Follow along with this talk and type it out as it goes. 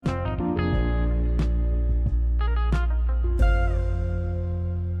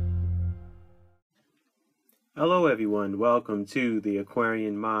Hello, everyone. Welcome to the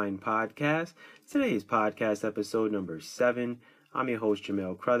Aquarian Mind Podcast. Today is podcast episode number 7. I'm your host,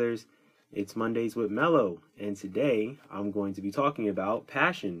 Jamel Crothers. It's Mondays with Mello, and today I'm going to be talking about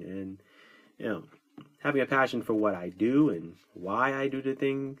passion and, having a passion for what I do and why I do the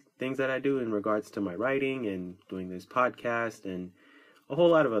things that I do in regards to my writing and doing this podcast and a whole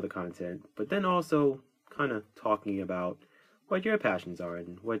lot of other content. But then also kind of talking about what your passions are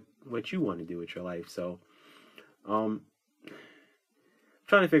and what you want to do with your life. So,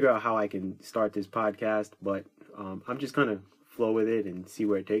 trying to figure out how I can start this podcast, but I'm just gonna flow with it and see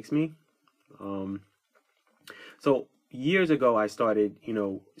where it takes me. So years ago, I started,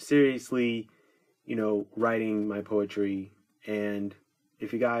 seriously, writing my poetry. And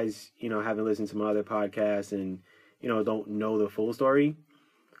if you guys, haven't listened to my other podcasts and, don't know the full story,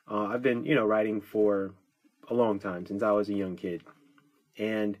 I've been, writing for a long time, since I was a young kid.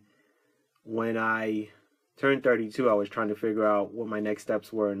 And when I turned 32, I was trying to figure out what my next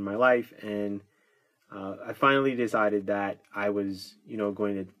steps were in my life, and I finally decided that I was,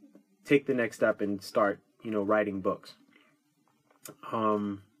 going to take the next step and start, writing books.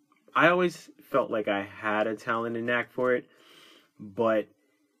 I always felt like I had a talent and knack for it, but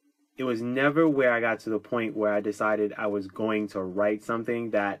it was never where I got to the point where I decided I was going to write something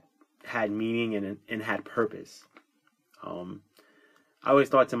that had meaning and had purpose. I always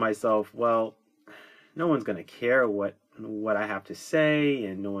thought to myself, well, no one's going to care what I have to say,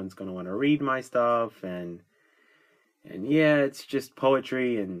 and no one's going to want to read my stuff, and yeah, it's just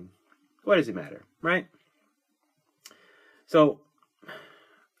poetry, and what does it matter, right? So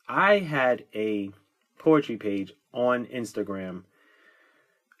I had a poetry page on Instagram,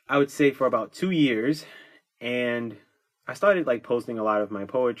 I would say for about 2 years, and I started posting a lot of my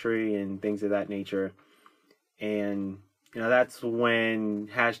poetry and things of that nature, and that's when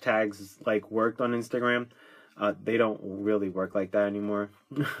hashtags worked on Instagram. They don't really work like that anymore.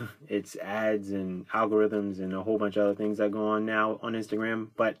 It's ads and algorithms and a whole bunch of other things that go on now on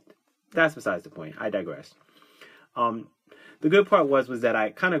Instagram, but that's besides the point. I digress. The good part was that I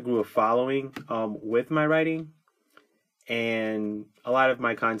kind of grew a following with my writing, and a lot of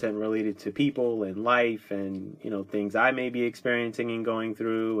my content related to people and life and, things I may be experiencing and going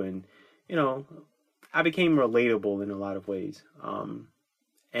through, and, I became relatable in a lot of ways.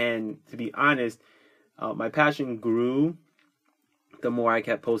 And to be honest, my passion grew the more I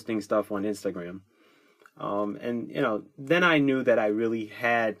kept posting stuff on Instagram. And, then I knew that I really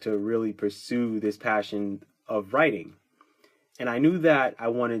had to really pursue this passion of writing. And I knew that I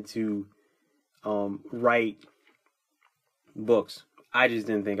wanted to write books. I just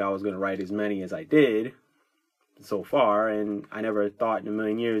didn't think I was going to write as many as I did so far. And I never thought in a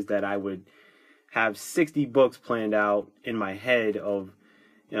million years that I would have 60 books planned out in my head of,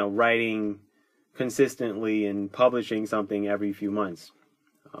 writing consistently and publishing something every few months.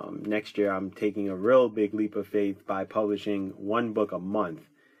 Next year, I'm taking a real big leap of faith by publishing 1 book a month.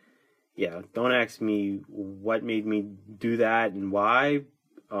 Yeah, don't ask me what made me do that and why.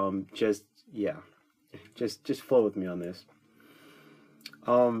 Just flow with me on this.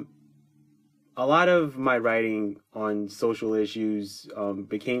 A lot of my writing on social issues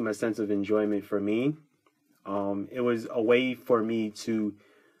became a sense of enjoyment for me. It was a way for me to,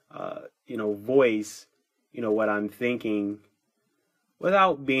 voice, what I'm thinking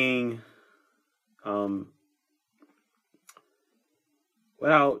without being,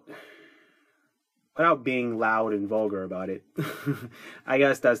 without being loud and vulgar about it. I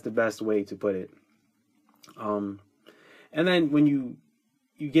guess that's the best way to put it. And then when you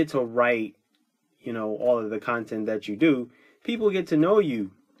get to write, all of the content that you do, people get to know you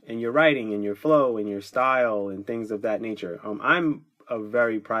and your writing and your flow and your style and things of that nature. I'm a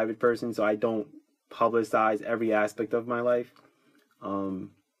very private person, so I don't publicize every aspect of my life.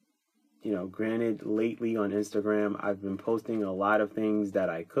 Granted, lately on Instagram, I've been posting a lot of things that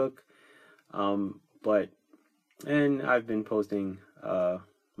I cook, and I've been posting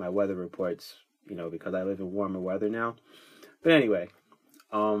my weather reports, because I live in warmer weather now. But anyway,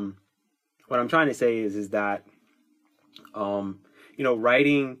 what I'm trying to say is that,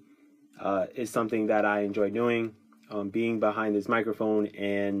 writing is something that I enjoy doing. Being behind this microphone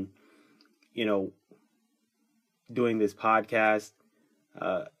and, doing this podcast.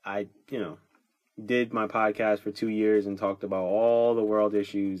 I did my podcast for 2 years and talked about all the world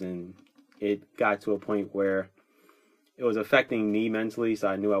issues, and it got to a point where it was affecting me mentally, so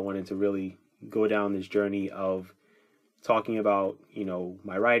I knew I wanted to really go down this journey of talking about,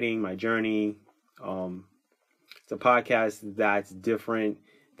 my writing, my journey. It's a podcast that's different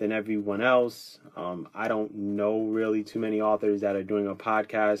than everyone else. I don't know really too many authors that are doing a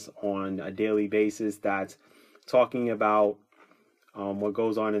podcast on a daily basis that's talking about what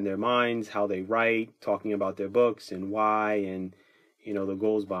goes on in their minds, how they write, talking about their books and why, and the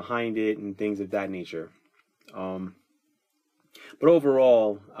goals behind it and things of that nature. But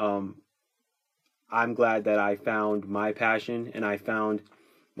overall, I'm glad that I found my passion and I found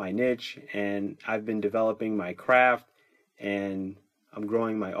my niche, and I've been developing my craft, and I'm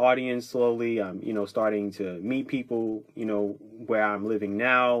growing my audience slowly. I'm, starting to meet people, where I'm living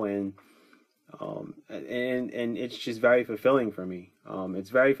now, and it's just very fulfilling for me. It's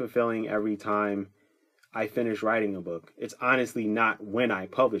very fulfilling every time I finish writing a book. It's honestly not when I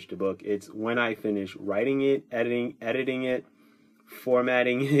publish the book. It's when I finish writing it, editing it,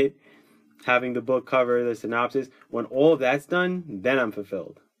 formatting it, having the book cover, the synopsis. When all of that's done, then I'm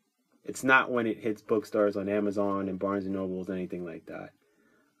fulfilled. It's not when it hits bookstores on Amazon and Barnes and Nobles, anything like that.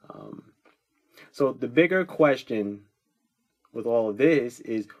 So the bigger question with all of this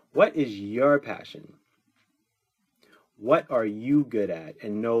is, what is your passion? What are you good at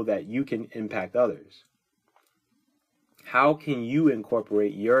and know that you can impact others? How can you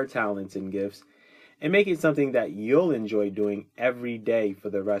incorporate your talents and gifts and make it something that you'll enjoy doing every day for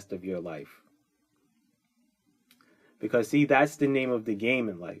the rest of your life? Because, see, that's the name of the game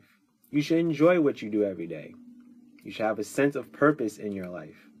in life. You should enjoy what you do every day. You should have a sense of purpose in your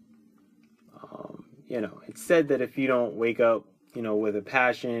life. It's said that if you don't wake up, with a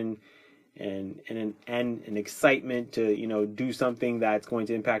passion and an excitement to, do something that's going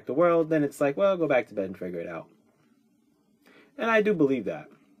to impact the world, then it's like, well, go back to bed and figure it out. And I do believe that.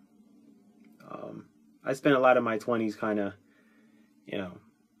 I spent a lot of my 20s kind of,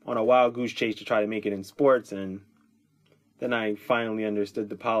 on a wild goose chase to try to make it in sports, and then I finally understood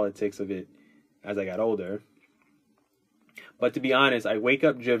the politics of it as I got older. But to be honest, I wake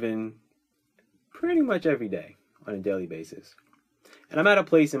up driven pretty much every day on a daily basis. And I'm at a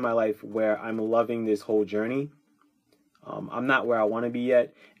place in my life where I'm loving this whole journey. I'm not where I want to be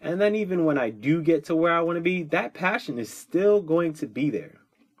yet. And then even when I do get to where I want to be, that passion is still going to be there.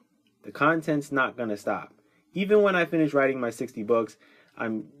 The content's not going to stop. Even when I finish writing my 60 books,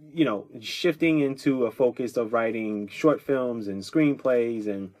 I'm, shifting into a focus of writing short films and screenplays.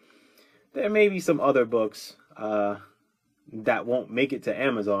 And there may be some other books that won't make it to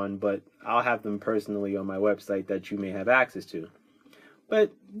Amazon, but I'll have them personally on my website that you may have access to.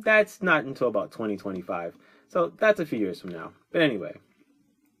 But that's not until about 2025. So that's a few years from now. But anyway,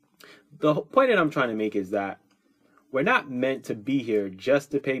 the point that I'm trying to make is that we're not meant to be here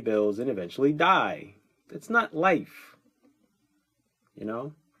just to pay bills and eventually die. That's not life.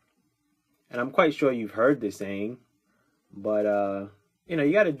 And I'm quite sure you've heard this saying, but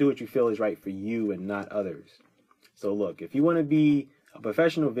you got to do what you feel is right for you and not others. So look, if you want to be a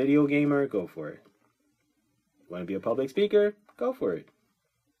professional video gamer, go for it. You want to be a public speaker? Go for it.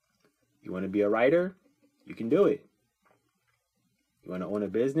 You want to be a writer? You can do it. You want to own a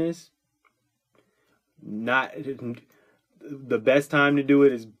business? Not the best time to do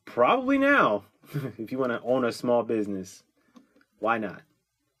it is probably now. If you want to own a small business, why not?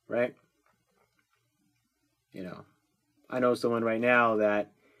 Right? I know someone right now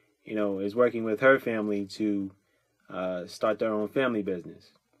that, is working with her family to start their own family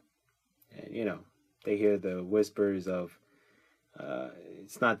business. And, they hear the whispers of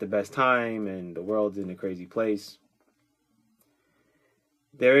it's not the best time and the world's in a crazy place.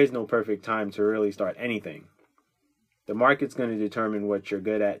 There is no perfect time to really start anything. The market's going to determine what you're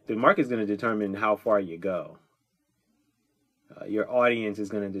good at. The market's going to determine how far you go. Your audience is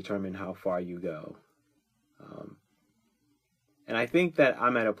going to determine how far you go. And I think that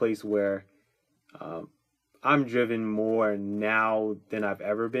I'm at a place where I'm driven more now than I've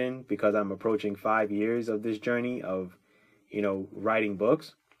ever been, because I'm approaching 5 years of this journey of, writing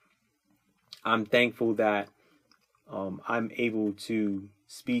books. I'm thankful that I'm able to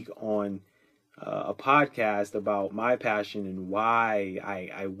speak on a podcast about my passion and why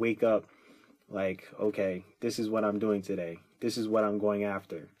I wake up like, okay, this is what I'm doing today. This is what I'm going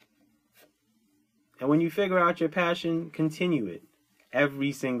after. And when you figure out your passion, continue it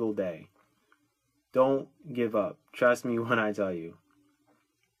every single day. Don't give up. Trust me when I tell you.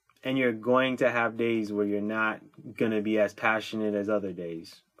 And you're going to have days where you're not going to be as passionate as other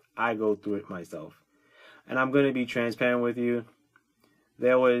days. I go through it myself. And I'm going to be transparent with you.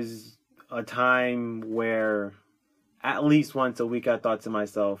 There was a time where at least once a week I thought to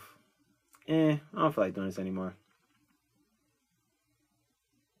myself, I don't feel like doing this anymore.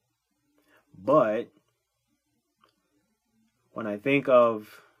 But when I think of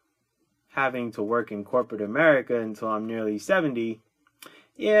having to work in corporate America until I'm nearly 70,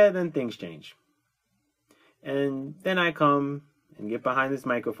 then things change. And then I come and get behind this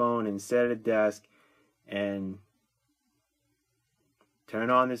microphone and sit at a desk and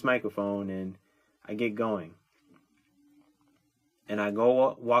turn on this microphone, and I get going. And I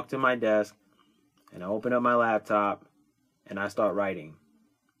go walk to my desk, and I open up my laptop, and I start writing.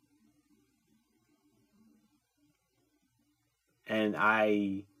 And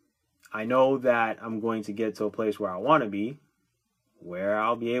I know that I'm going to get to a place where I want to be, where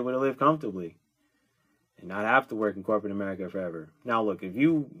I'll be able to live comfortably and not have to work in corporate America forever. Now, look, if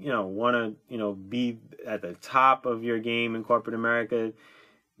you want to, be at the top of your game in corporate America,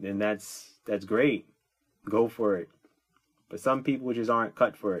 then that's great. Go for it. But some people just aren't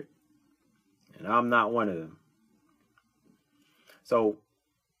cut for it. And I'm not one of them. So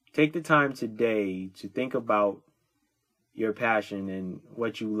take the time today to think about your passion and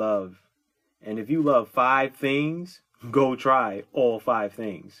what you love. And if you love 5 things, go try all 5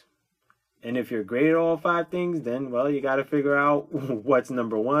 things. And if you're great at all 5 things, then, well, you got to figure out what's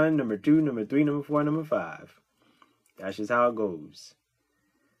number 1, number 2, number 3, number 4, number 5. That's just how it goes.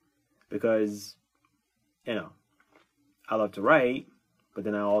 Because, I love to write, but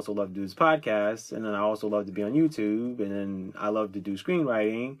then I also love to do this podcast, and then I also love to be on YouTube, and then I love to do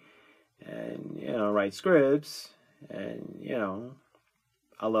screenwriting, and, write scripts, and,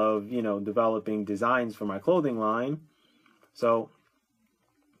 I love, developing designs for my clothing line. So,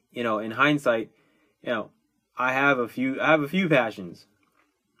 in hindsight, I have a few passions,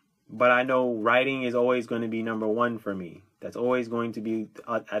 but I know writing is always going to be number 1 for me. That's always going to be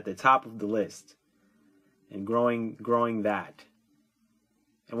at the top of the list, and growing that.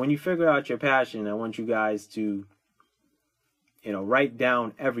 And when you figure out your passion, I want you guys to, write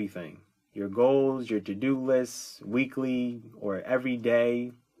down everything. Your goals, your to-do lists, weekly or every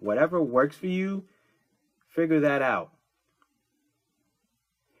day, whatever works for you, figure that out.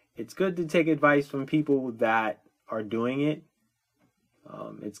 It's good to take advice from people that are doing it.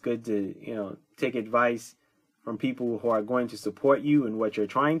 It's good to, take advice from people who are going to support you in what you're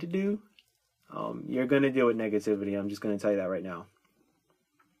trying to do. You're going to deal with negativity. I'm just going to tell you that right now.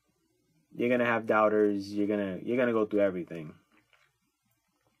 You're going to have doubters. You're going to go through everything.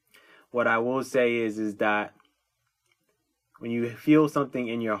 What I will say is that when you feel something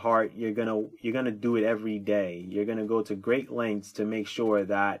in your heart, you're gonna do it every day. You're gonna go to great lengths to make sure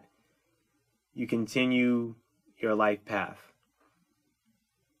that you continue your life path.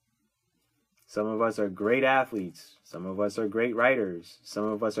 Some of us are great athletes. Some of us are great writers. Some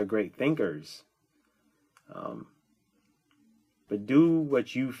of us are great thinkers. But do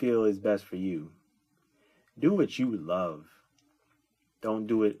what you feel is best for you. Do what you love. Don't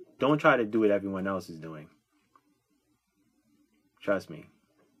try to do what everyone else is doing. Trust me,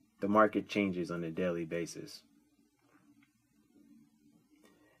 the market changes on a daily basis.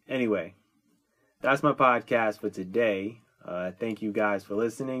 Anyway, that's my podcast for today. Thank you guys for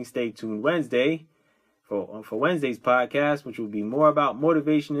listening. Stay tuned Wednesday for Wednesday's podcast, which will be more about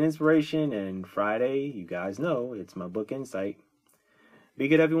motivation and inspiration. And Friday, you guys know, it's my book Insight. Be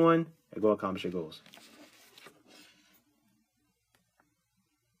good, everyone, and go accomplish your goals.